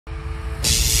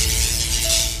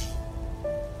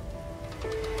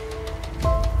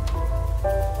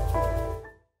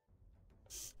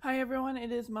everyone,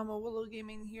 it is Mama Willow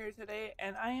Gaming here today,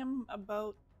 and I am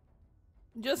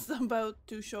just about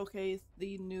to showcase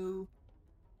the new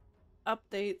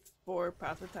updates for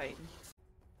Path of Titans.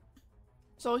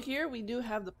 So here we do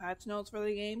have the patch notes for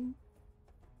the game,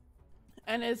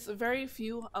 and it's very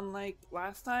few unlike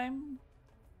last time,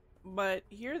 but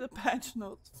here are the patch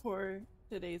notes for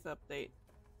today's update.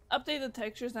 Update the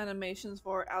textures and animations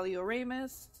for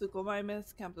Alioramus,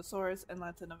 Suchomimus, Camptosaurus, and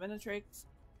Latinovenatrix.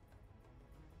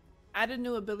 Added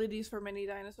new abilities for many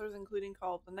dinosaurs, including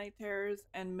Call of the Night Terrors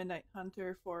and Midnight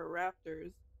Hunter for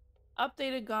raptors.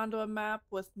 Updated Gondola map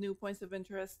with new points of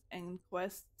interest and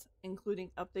quests,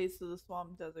 including updates to the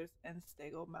Swamp Deserts and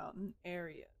Stego Mountain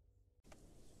area.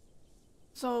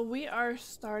 So we are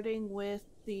starting with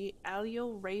the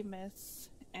Alioramus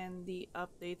and the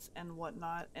updates and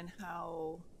whatnot, and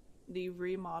how the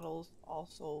remodels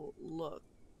also look.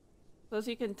 So as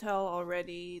you can tell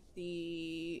already,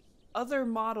 the other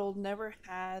model never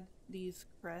had these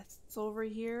crests over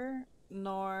here,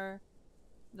 nor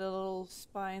the little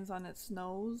spines on its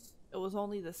nose. It was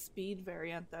only the speed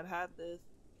variant that had this.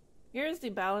 Here's the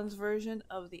balanced version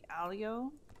of the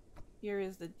Alio. Here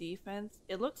is the defense.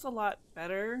 It looks a lot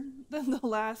better than the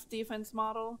last defense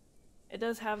model. It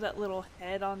does have that little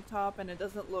head on top, and it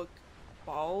doesn't look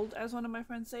bald, as one of my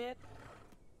friends say it.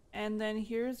 And then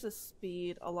here's the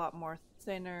speed, a lot more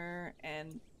thinner,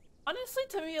 and honestly,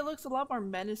 to me, it looks a lot more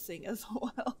menacing as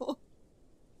well.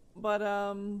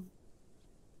 But,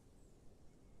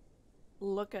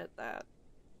 look at that.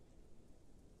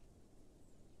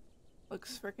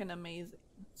 Looks freaking amazing.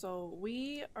 So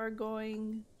we are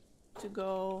going to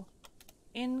go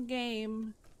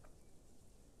in-game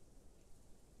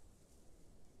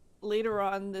later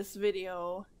on this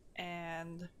video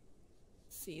and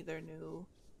see their new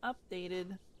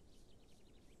updated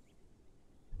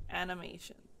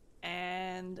animation,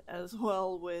 and as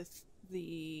well with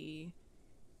the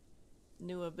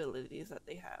new abilities that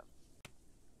they have.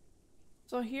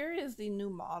 So here is the new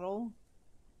model,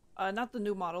 not the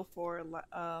new model for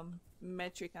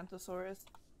Metricantosaurus,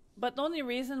 but the only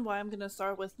reason why I'm gonna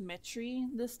start with Metri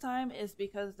this time is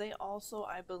because they also,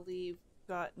 I believe,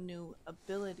 got new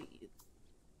abilities.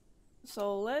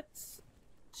 So let's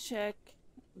check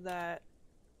that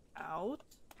out.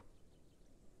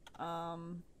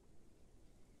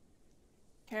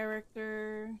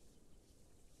 Character,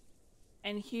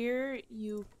 and here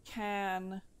you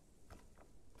can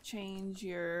change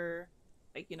your,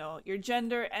 like, you know, your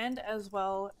gender and as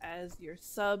well as your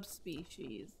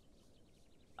subspecies.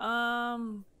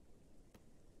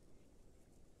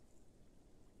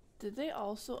 Did they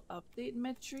also update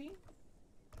Metri?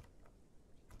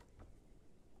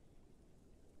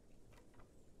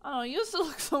 I don't know, it used to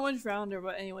look so much rounder,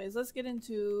 but anyways, let's get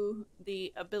into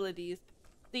the abilities.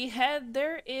 The head,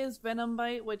 there is Venom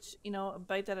Bite, which, you know, a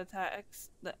bite that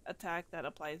attacks, the attack that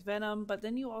applies venom, but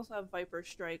then you also have Viper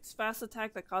Strikes, fast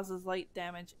attack that causes light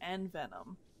damage and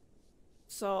venom.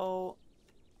 So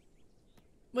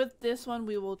with this one,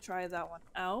 we will try that one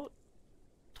out.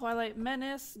 Twilight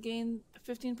Menace, gain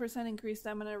 15% increased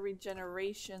stamina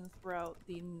regeneration throughout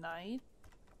the night.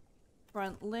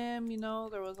 Front limb, you know,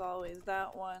 there was always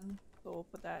that one, so we'll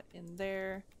put that in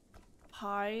there.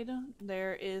 Hide,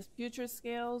 there is Putrid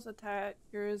Scales,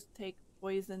 attackers take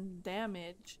poison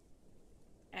damage,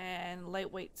 and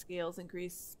Lightweight Scales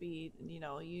increase speed, you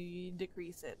know, you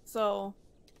decrease it. So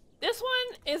this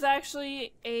one is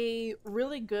actually a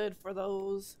really good for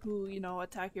those who, you know,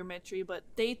 attack your Metri, but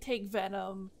they take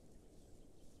venom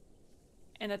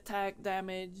and attack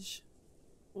damage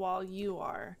while you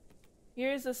are.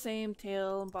 Here's the same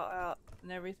tail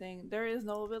and everything. There is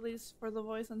no abilities for the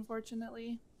voice,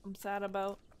 unfortunately. I'm sad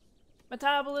about.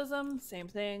 Metabolism, same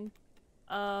thing.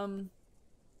 I'm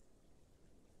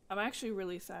actually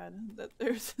really sad that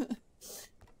there's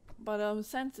but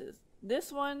senses.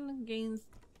 This one gains,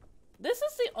 this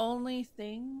is the only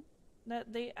thing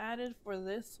that they added for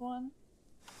this one.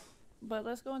 But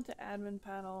let's go into admin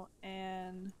panel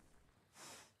and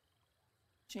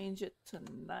change it to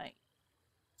night.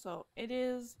 So it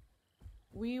is,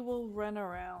 we will run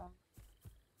around.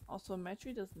 Also,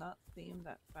 Metri does not seem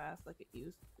that fast like it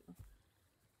used to.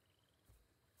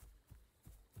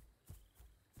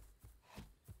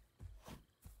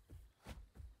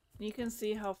 You can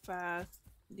see how fast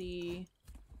the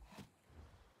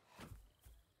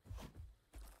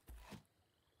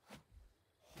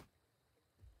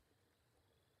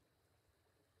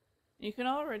you can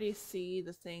already see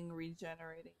the thing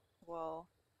regenerating as well.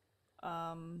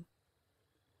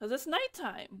 Because it's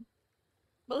nighttime.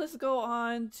 But let's go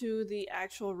on to the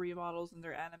actual remodels and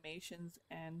their animations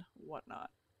and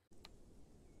whatnot.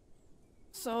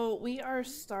 So we are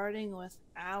starting with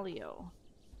Alio.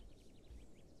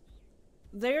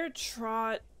 Their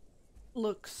trot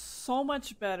looks so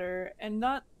much better and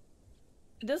not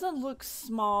it doesn't look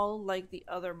small like the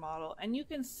other model, and you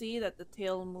can see that the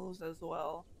tail moves as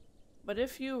well. But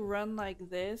if you run like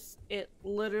this, it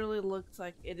literally looks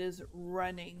like it is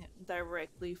running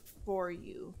directly for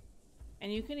you.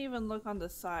 And you can even look on the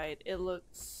side, it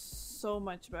looks so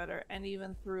much better, and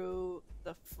even through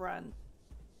the front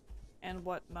and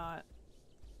whatnot.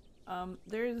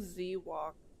 Their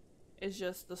Z-Walk is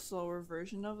just the slower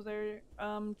version of their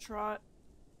trot.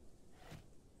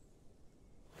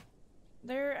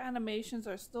 Their animations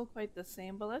are still quite the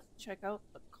same, but let's check out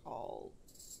the calls.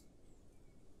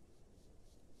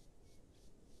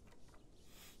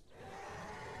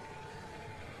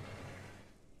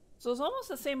 So it's almost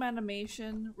the same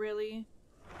animation, really.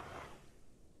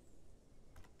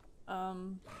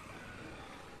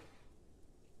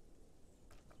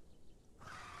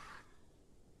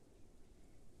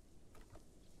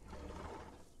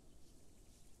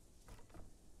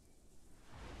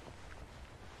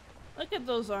 Look at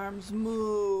those arms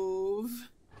move.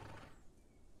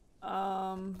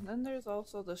 Then there's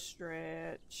also the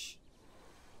stretch.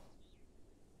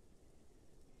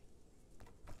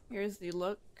 Here's the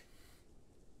look.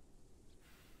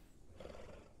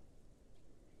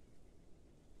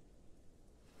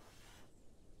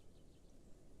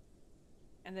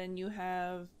 And then you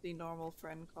have the normal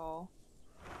friend call.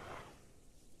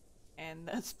 And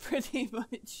that's pretty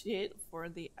much it for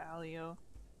the Alio.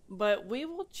 But we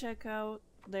will check out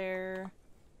their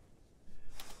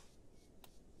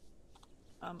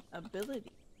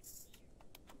abilities.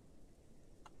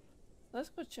 Let's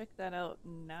go check that out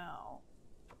now.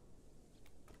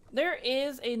 There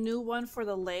is a new one for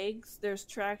the legs. There's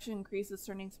traction, increases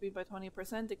turning speed by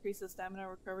 20%, decreases stamina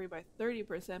recovery by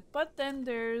 30%, but then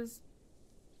there's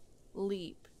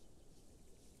leap.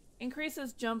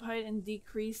 Increases jump height and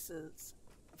decreases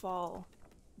fall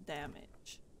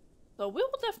damage. So we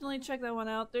will definitely check that one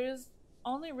out. There's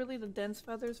only really the dense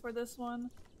feathers for this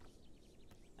one.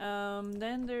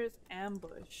 Then there's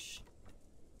ambush.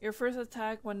 Your first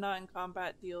attack when not in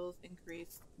combat deals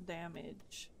increased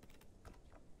damage.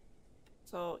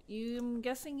 So I'm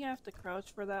guessing you have to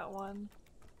crouch for that one.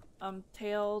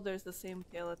 Tail, there's the same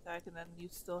tail attack, and then you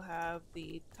still have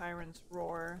the Tyrant's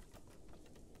Roar.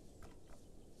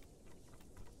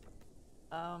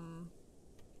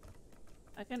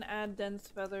 I can add dense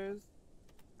feathers,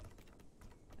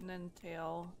 and then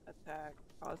tail attack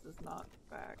causes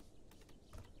knockback.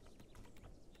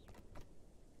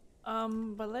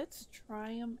 But let's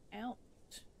try them out.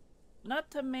 Not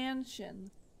to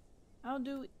mention, how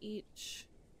do each,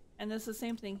 and it's the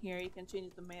same thing here, you can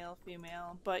change the male,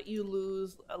 female, but you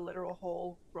lose a literal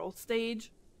whole growth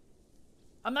stage.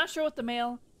 I'm not sure with the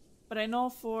male, but I know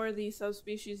for the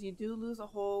subspecies you do lose a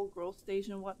whole growth stage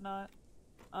and whatnot.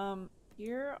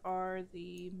 Here are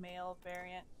the male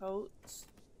variant coats.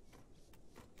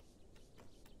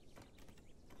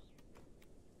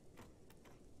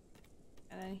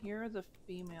 And then here are the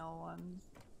female ones.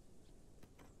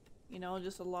 You know,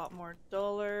 just a lot more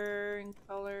duller in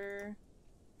color.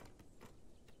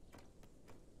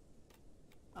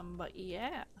 But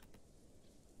yeah.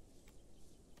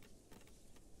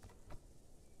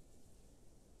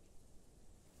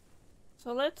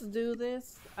 So let's do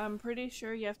this. I'm pretty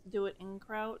sure you have to do it in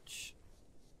crouch.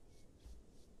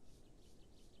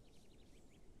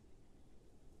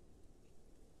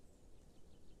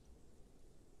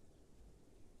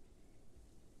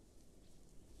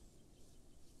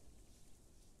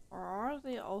 Or are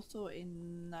they also a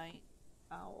night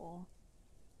owl?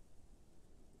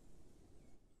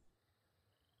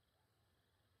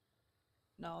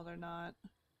 No, they're not.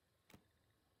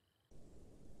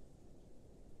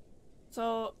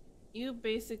 So you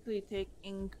basically take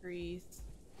increase.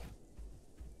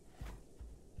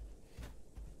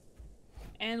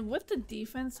 And with the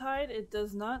defense hide, it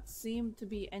does not seem to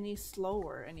be any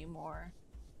slower anymore.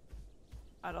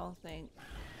 I don't think.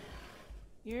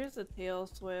 Here's a tail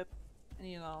swip,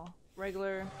 and you know,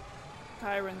 regular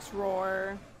Tyrant's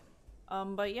Roar.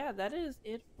 But yeah, that is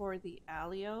it for the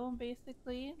Alio,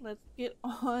 basically. Let's get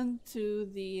on to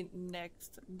the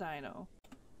next dino.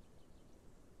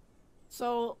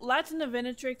 So,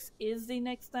 Latinavinatrix is the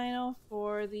next dino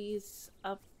for these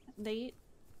update.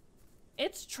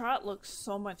 Its trot looks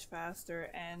so much faster,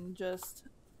 and just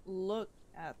look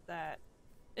at that.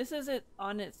 This is it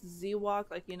on its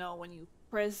Z-Walk, like, you know, when you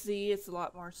press Z, it's a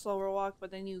lot more slower walk, but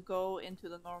then you go into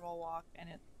the normal walk, and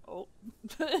it, oh,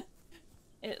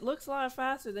 it looks a lot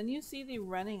faster. Then you see the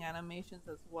running animations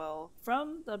as well.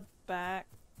 From the back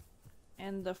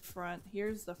And the front.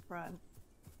 Here's the front.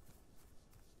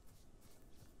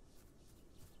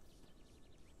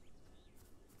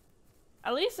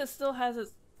 At least it still has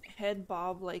its head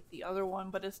bob like the other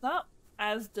one, but it's not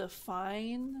as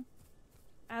defined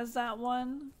as that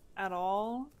one at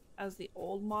all as the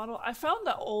old model. I found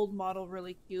the old model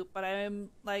really cute, but I'm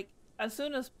like, as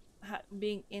soon as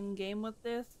being in game with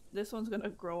this one's gonna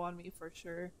grow on me for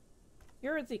sure.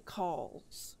 Here are the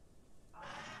calls.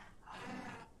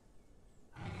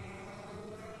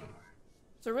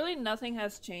 So really nothing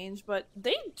has changed, but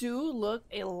they do look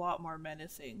a lot more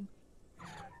menacing.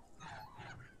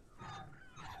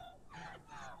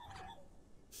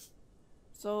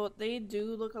 So they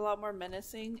do look a lot more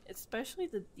menacing, especially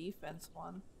the defense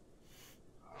one.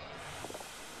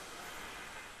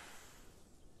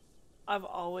 I've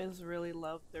always really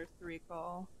loved their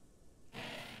 3-call.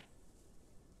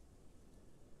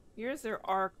 Here's their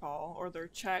R call, or their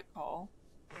chat call.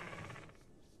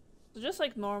 So just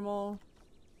like normal,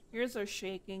 here's their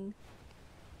shaking.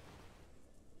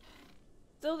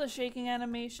 Still the shaking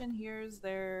animation. Here's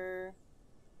their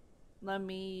let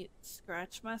me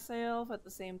scratch myself at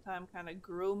the same time, kind of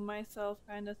groom myself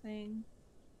kind of thing.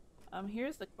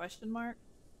 Here's the question mark.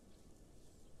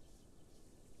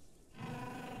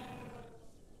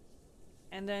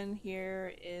 And then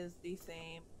here is the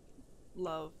same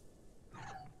love.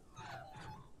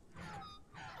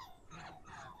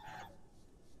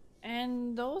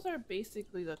 And those are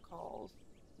basically the calls.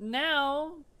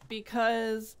 Now,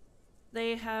 because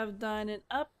they have done an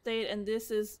update, and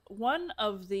this is one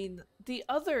of the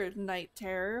other night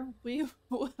terror, we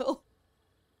will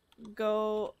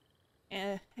go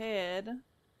ahead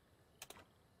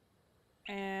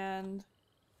and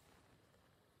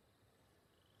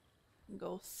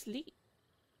go sleep.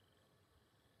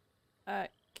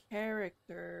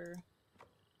 Character.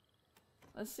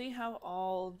 Let's see how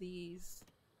all these.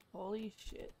 Holy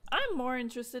shit. I'm more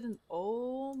interested in.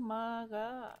 Oh my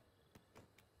god.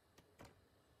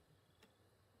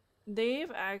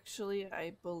 They've actually,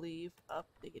 I believe,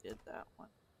 updated that one.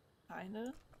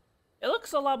 Kinda. It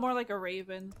looks a lot more like a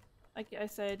raven. Like I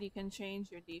said, you can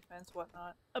change your defense,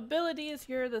 whatnot. Abilities,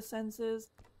 here are the senses.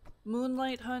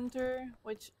 Moonlight Hunter,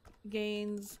 which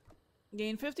gain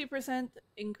 50%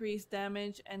 increased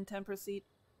damage and 10%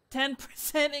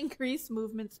 increased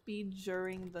movement speed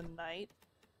during the night.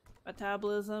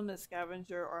 Metabolism is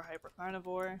scavenger or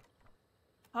hypercarnivore.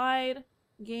 Hide,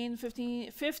 gain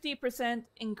 50%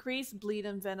 increased bleed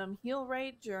and venom heal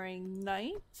rate during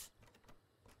night.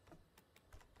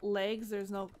 Legs, there's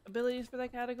no abilities for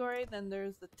that category. Then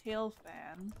there's the tail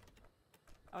fan.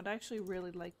 I would actually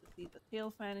really like to see the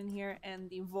tail fan in here. And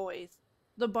the voice.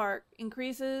 The bark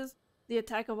increases the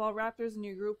attack of all raptors in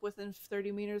your group within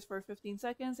 30 meters for 15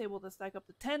 seconds, able to stack up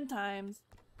to 10 times.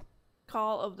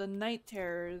 Call of the Night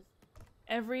Terrors.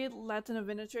 Every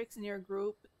Latinovenatrix in your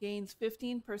group gains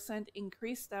 15%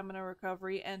 increased stamina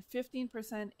recovery and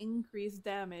 15% increased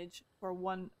damage for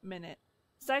 1 minute.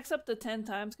 Stacks up to 10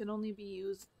 times, can only be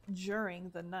used during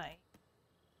the night.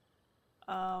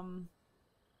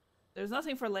 There's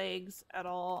nothing for legs at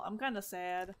all. I'm kind of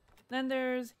sad. Then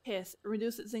there's Hiss.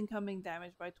 Reduces incoming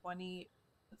damage by 20%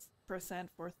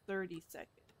 for 30 seconds.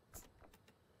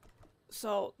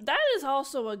 So that is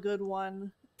also a good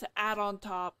one to add on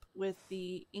top with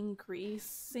the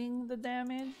increasing the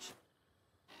damage.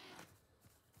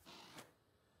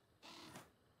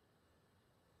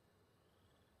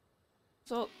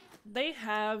 So they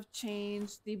have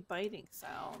changed the biting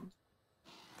sound.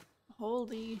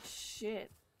 Holy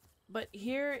shit. But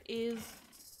here is...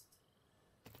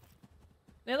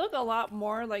 They look a lot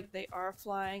more like they are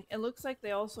flying. It looks like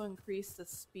they also increased the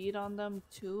speed on them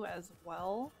too as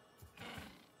well.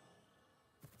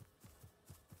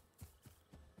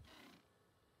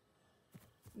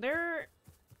 Their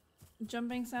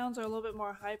jumping sounds are a little bit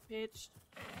more high-pitched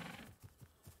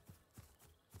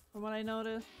from what I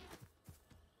noticed.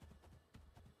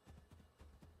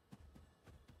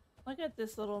 Look at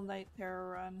this little night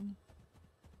terror run.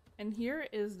 And here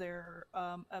is their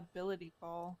ability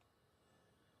call.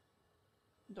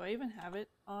 Do I even have it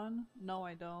on? No,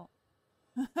 I don't.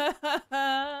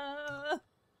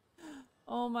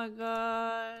 Oh my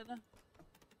god.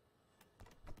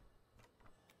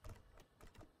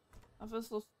 I feel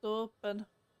so stupid.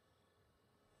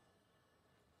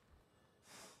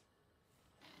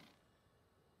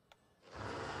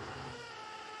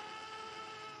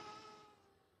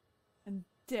 And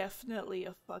definitely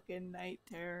a fucking night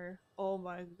terror. Oh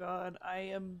my god, I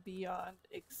am beyond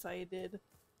excited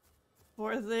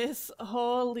for this.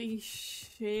 Holy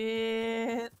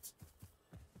shit.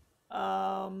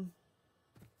 But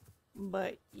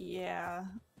yeah,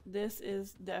 this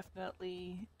is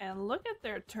definitely, and look at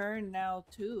their turn now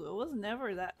too. It was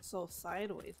never that so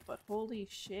sideways, but holy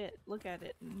shit, look at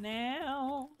it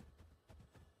now.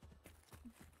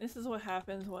 This is what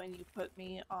happens when you put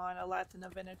me on a Latin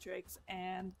Venatrix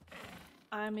and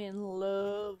I'm in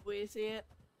love with it.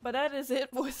 But that is it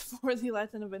for the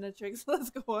Latin Venatrix. Let's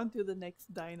go on to the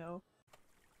next dino.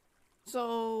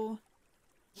 So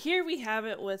here we have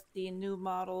it with the new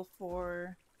model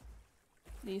for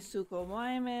the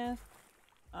Suchomimus.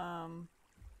 I'm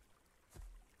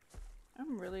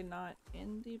really not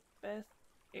in the best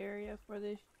area for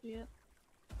this shit.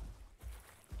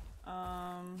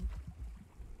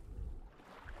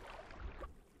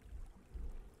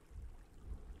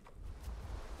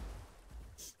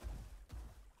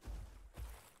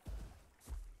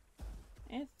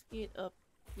 Let's get up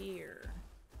here.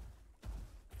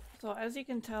 So as you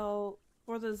can tell,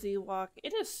 for the Z-Walk,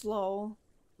 it is slow.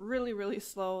 Really, really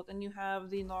slow. Then you have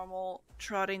the normal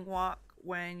trotting walk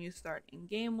when you start in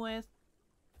game with.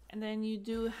 And then you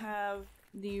do have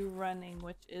the running,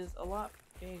 which is a lot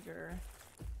bigger.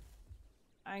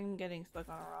 I'm getting stuck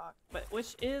on a rock, but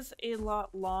which is a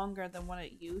lot longer than what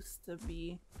it used to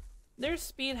be. Their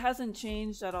speed hasn't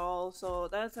changed at all, so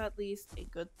that's at least a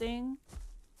good thing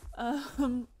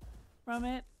from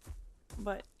it.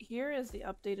 But here is the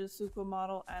updated Suko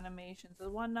model animations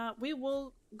and whatnot. We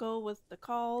will go with the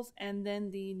calls and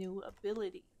then the new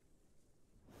ability.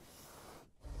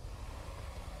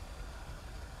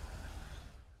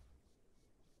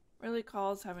 Really,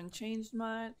 calls haven't changed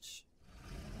much.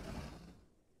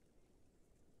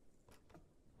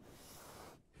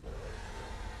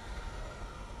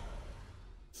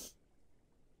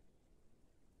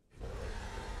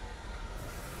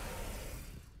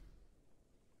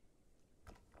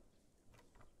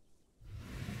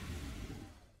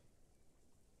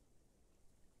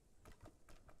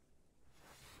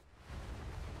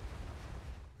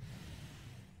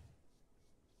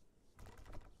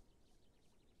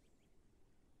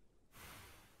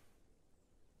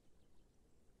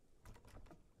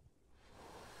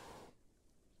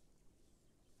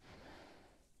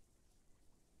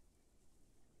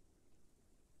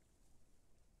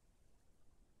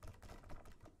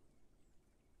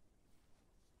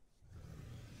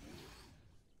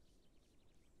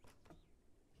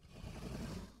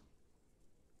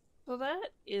 So that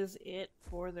is it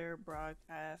for their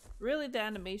broadcast. Really, the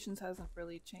animations hasn't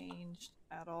really changed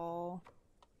at all.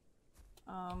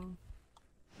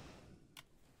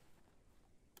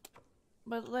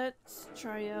 But let's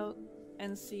try out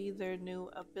and see their new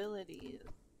abilities.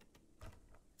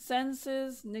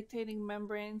 Senses, nictating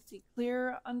membrane, see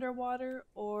clear underwater,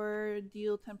 or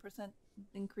deal 10%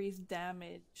 increased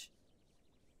damage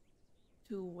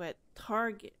to wet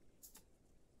targets.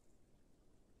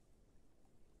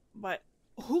 But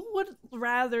who would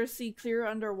rather see clear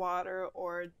underwater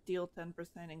or deal 10%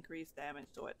 increased damage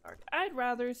to a target? I'd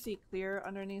rather see clear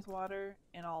underneath water,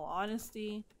 in all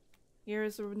honesty.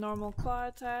 Here's a normal claw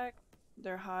attack.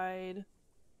 Their hide.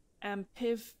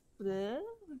 Amphibious.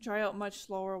 Dry out much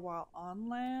slower while on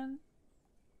land.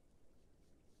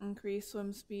 Increase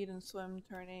swim speed and swim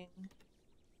turning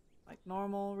like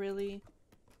normal, really.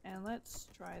 And let's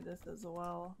try this as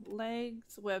well.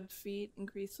 Legs, webbed feet,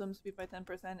 increase swim speed by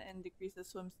 10% and decreases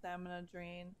swim stamina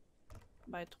drain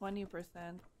by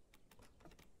 20%.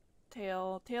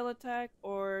 Tail attack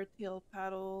or tail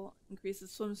paddle increases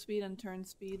swim speed and turn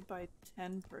speed by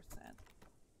 10%.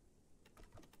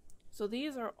 So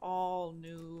these are all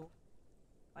new,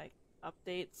 like,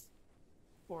 updates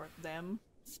for them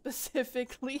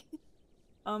specifically.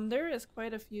 There is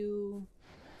quite a few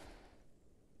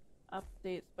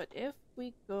updates, but if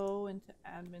we go into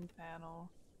admin panel,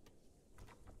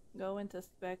 go into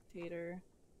spectator.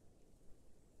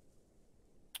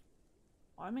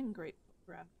 Oh, I'm in Great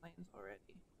Grand Plains already.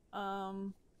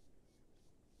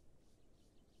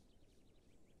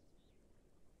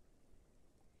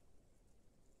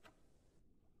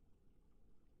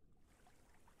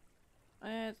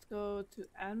 Let's go to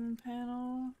admin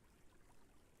panel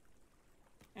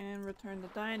and return the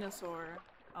dinosaur.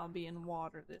 I'll be in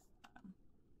water this time.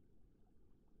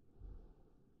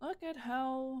 Look at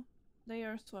how they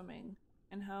are swimming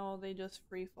and how they just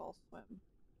free fall swim.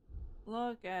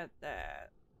 Look at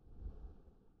that.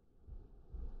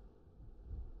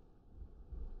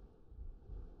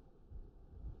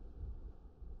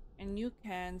 And you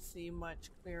can see much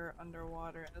clearer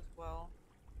underwater as well.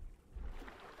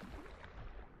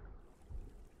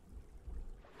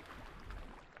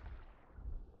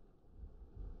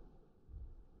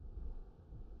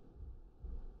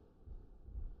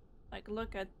 Like,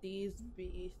 look at these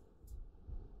beasts.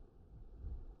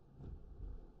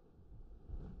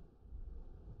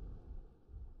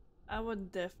 I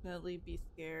would definitely be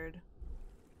scared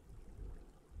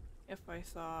if I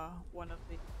saw one of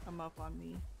these come up on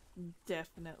me.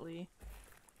 Definitely.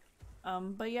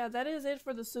 But yeah, that is it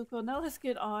for the Suko. Now let's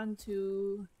get on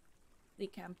to the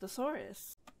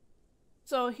Camptosaurus.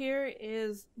 So here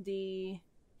is the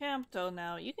Campto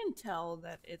now. You can tell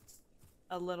that it's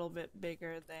a little bit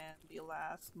bigger than the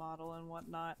last model and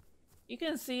whatnot. You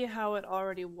can see how it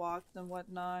already walks and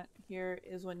whatnot. Here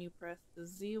is when you press the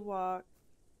Z walk.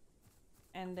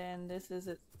 And then this is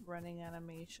its running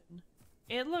animation.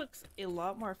 It looks a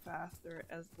lot more faster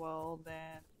as well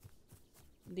than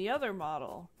the other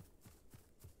model.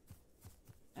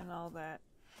 And all that.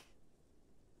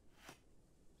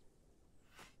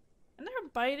 And their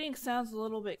biting sounds a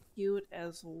little bit cute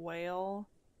as well.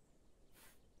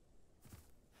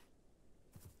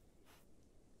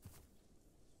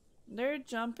 Their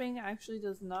jumping actually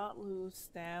does not lose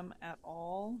stam at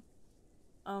all.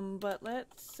 But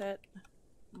let's set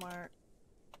mark.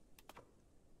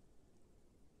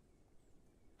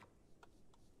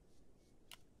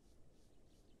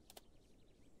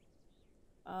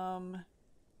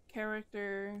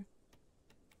 Character,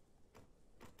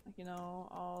 like, you know,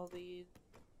 all these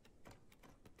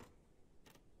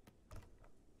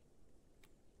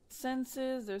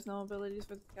senses. There's no abilities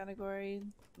for this category.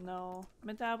 No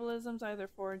metabolisms, either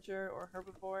forager or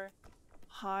herbivore.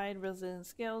 Hide, resilient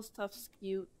scales, tough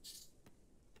scutes.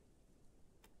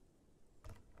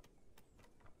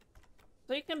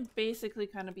 So you can basically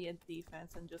kind of be a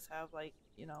defense and just have, like,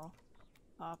 you know,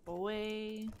 hop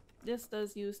away. This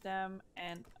does use them,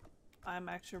 and I'm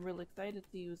actually really excited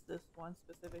to use this one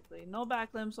specifically. No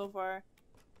back limb so far,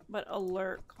 but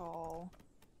alert call.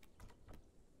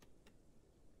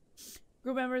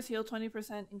 Group members heal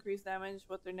 20% increased damage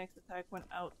with their next attack when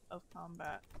out of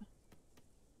combat.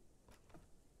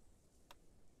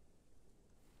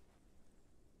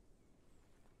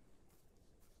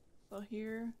 So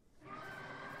here,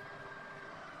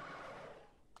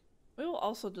 we will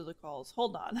also do the calls.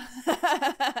 Hold on.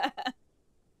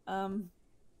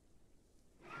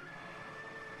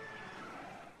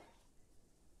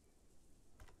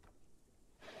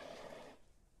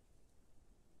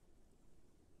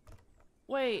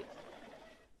 Wait.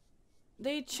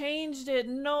 They changed it.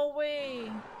 No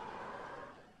way.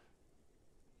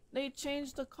 They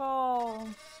changed the call.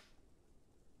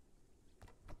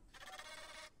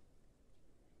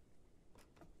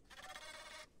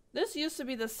 This used to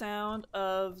be the sound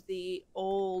of the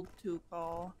old 2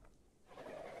 call.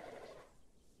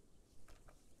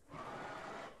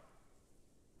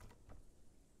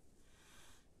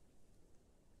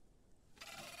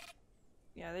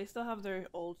 Yeah, they still have their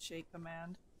old shake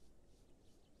command.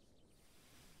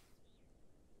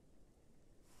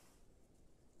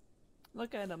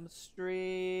 Look at them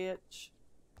stretch.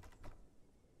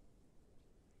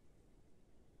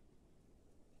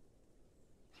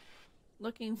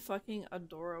 Looking fucking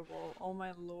adorable. Oh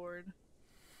my lord.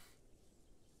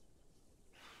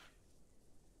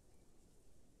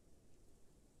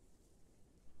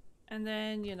 And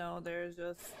then, you know, there's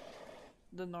just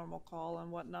the normal call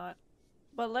and whatnot.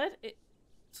 But let's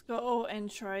go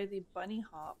and try the bunny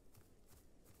hop.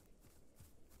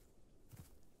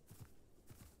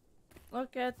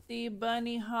 Look at the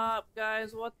bunny hop,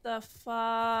 guys. What the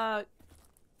fuck?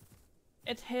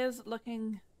 It is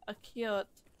looking cute.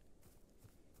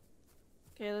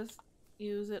 Okay, let's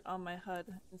use it on my HUD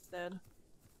instead.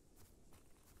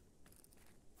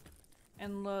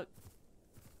 And look.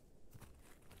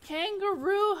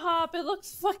 Kangaroo hop! It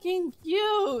looks fucking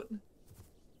cute!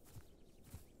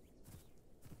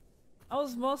 I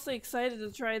was mostly excited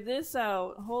to try this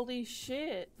out. Holy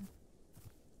shit.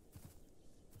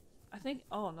 I think-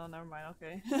 oh no, never mind,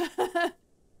 okay.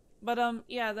 But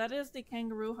yeah, that is the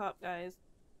kangaroo hop, guys.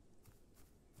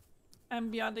 I'm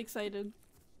beyond excited.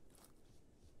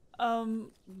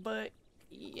 But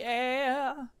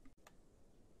yeah.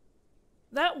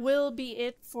 That will be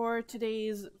it for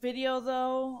today's video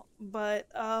though, but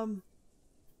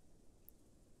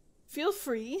feel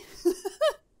free.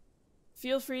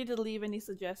 Feel free to leave any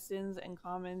suggestions and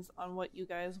comments on what you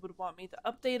guys would want me to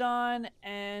update on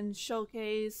and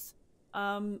showcase.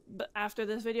 But after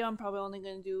this video, I'm probably only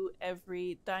going to do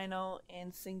every dino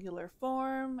in singular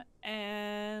form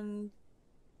and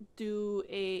do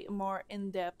a more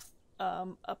in-depth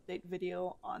update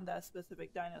video on that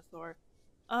specific dinosaur.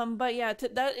 But yeah,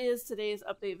 that is today's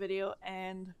update video,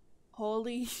 and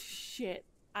holy shit,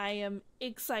 I am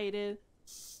excited.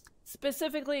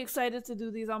 Specifically excited to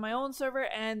do these on my own server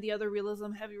and the other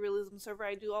realism, heavy realism server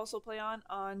I do also play on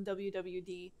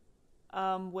WWD,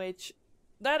 which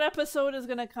that episode is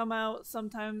gonna come out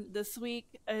sometime this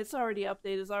week. It's already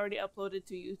updated. It's already uploaded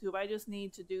to YouTube. I just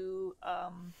need to do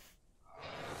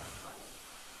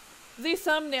the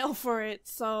thumbnail for it.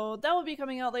 So that will be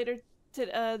coming out later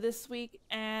this week,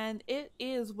 and it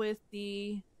is with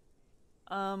the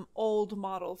old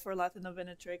model for Latina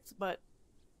Venatrix. But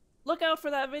look out for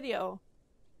that video.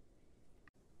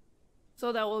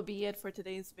 So that will be it for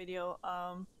today's video.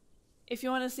 If you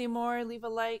want to see more, leave a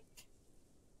like.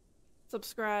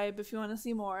 Subscribe if you want to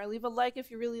see more. Leave a like if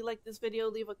you really like this video.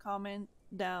 Leave a comment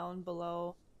down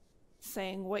below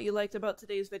saying what you liked about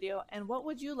today's video and what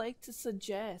would you like to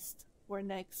suggest for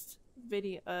next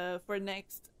video for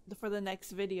the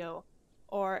next video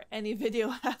or any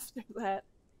video after that.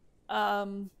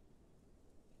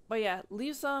 But yeah,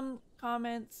 leave some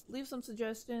comments, leave some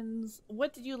suggestions.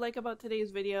 What did you like about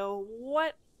today's video?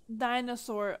 What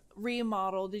dinosaur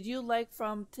remodel did you like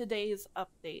from today's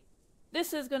update?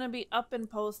 This is gonna be up and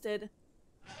posted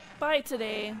by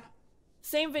today.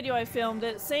 Same video I filmed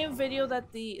it. Same video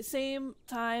that the same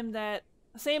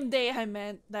day I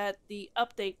meant that the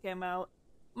update came out.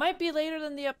 Might be later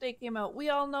than the update came out. We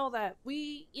all know that.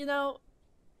 You know,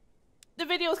 the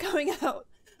video's coming out.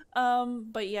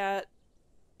 But yeah,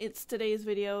 it's today's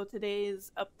video,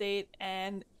 today's update,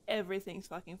 and everything's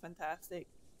fucking fantastic.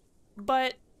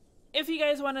 But if you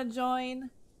guys want to join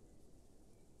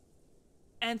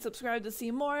and subscribe to see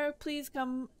more, please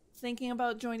come thinking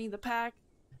about joining the pack.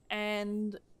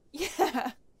 And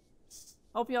yeah,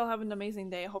 hope you all have an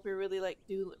amazing day. I hope you really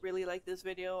like this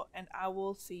video, and I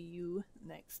will see you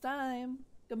next time.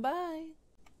 Goodbye.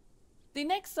 The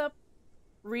next up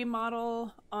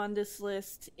remodel on this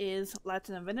list is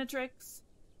Latina Venatrix.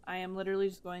 I am literally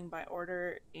just going by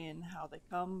order in how they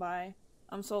come by.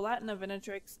 So Latina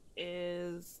Venatrix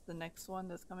is the next one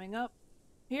that's coming up.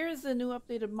 Here is the new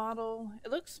updated model.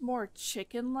 It looks more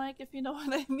chicken-like, if you know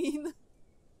what I mean.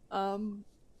 And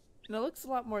it looks a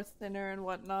lot more thinner and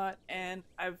whatnot, and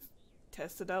I've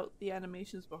tested out the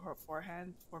animations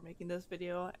beforehand before making this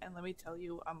video, and let me tell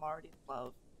you, I'm already in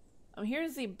love.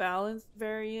 Here's the balanced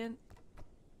variant.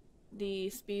 The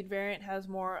speed variant has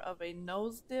more of a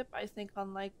nose dip, I think,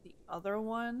 unlike the other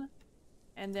one.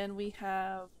 And then we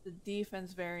have the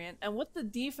defense variant. And with the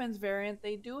defense variant,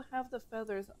 they do have the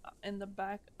feathers in the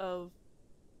back of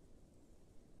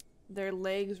their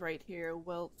legs right here,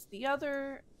 whilst the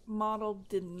other model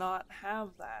did not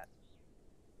have that.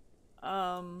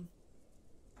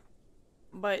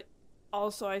 But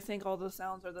also I think all the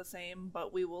sounds are the same,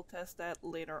 but we will test that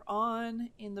later on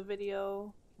in the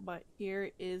video. But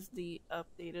here is the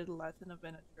updated Latina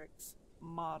Venatrix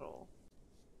model.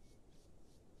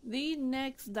 The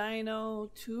next dino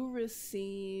to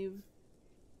receive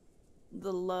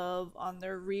the love on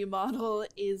their remodel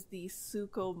is the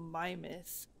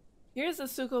Suchomimus. Here's the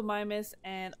Suchomimus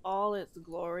and all its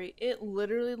glory. It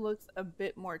literally looks a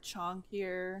bit more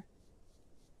chunkier,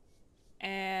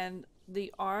 and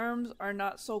the arms are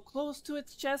not so close to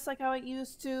its chest like how it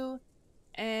used to,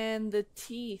 and the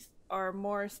teeth are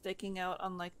more sticking out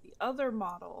unlike the other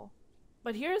model.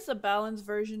 But here's the balanced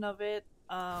version of it,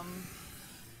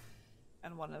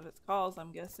 and one of its calls,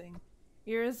 I'm guessing.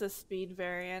 Here is the speed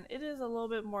variant. It is a little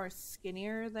bit more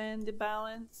skinnier than the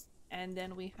balance. And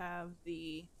then we have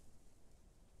the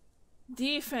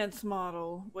defense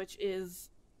model, which is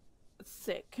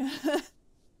thick.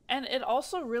 And it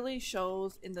also really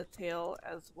shows in the tail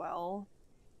as well.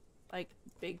 Like,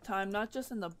 big time. Not just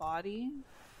in the body,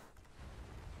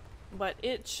 but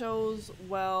it shows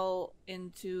well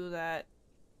into that.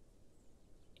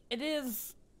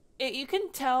 You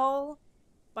can tell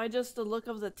by just the look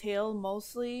of the tail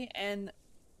mostly, and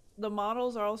the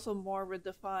models are also more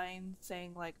redefined,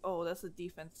 saying like, oh, that's a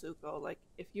defense Sucho. Like,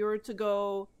 if you were to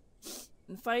go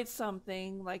and fight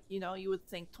something, like, you know, you would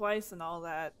think twice and all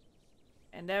that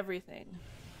and everything.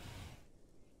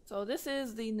 So this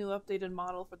is the new updated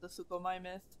model for the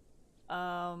Suchomimus.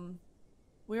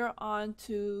 We're on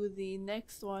to the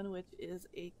next one, which is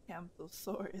a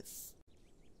Camptosaurus.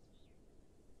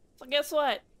 So guess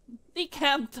what? The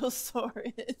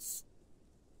Camptosaurus.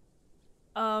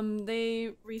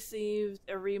 They received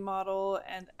a remodel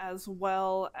and as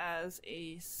well as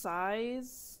a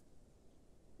size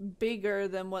bigger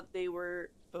than what they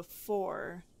were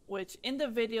before, which in the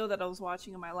video that I was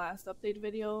watching in my last update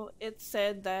video, it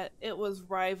said that it was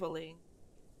rivaling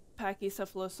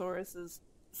Pachycephalosaurus's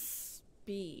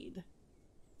speed.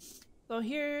 So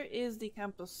here is the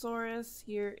Camptosaurus,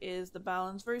 here is the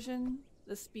balanced version,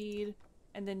 the speed,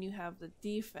 and then you have the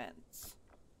defense.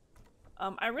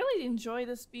 I really enjoy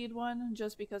the speed one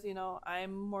just because, you know,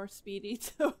 I'm more speedy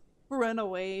to run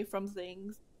away from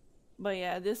things. But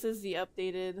yeah, this is the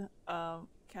updated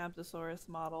Camptosaurus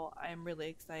model. I'm really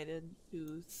excited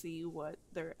to see what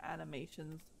their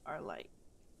animations are like.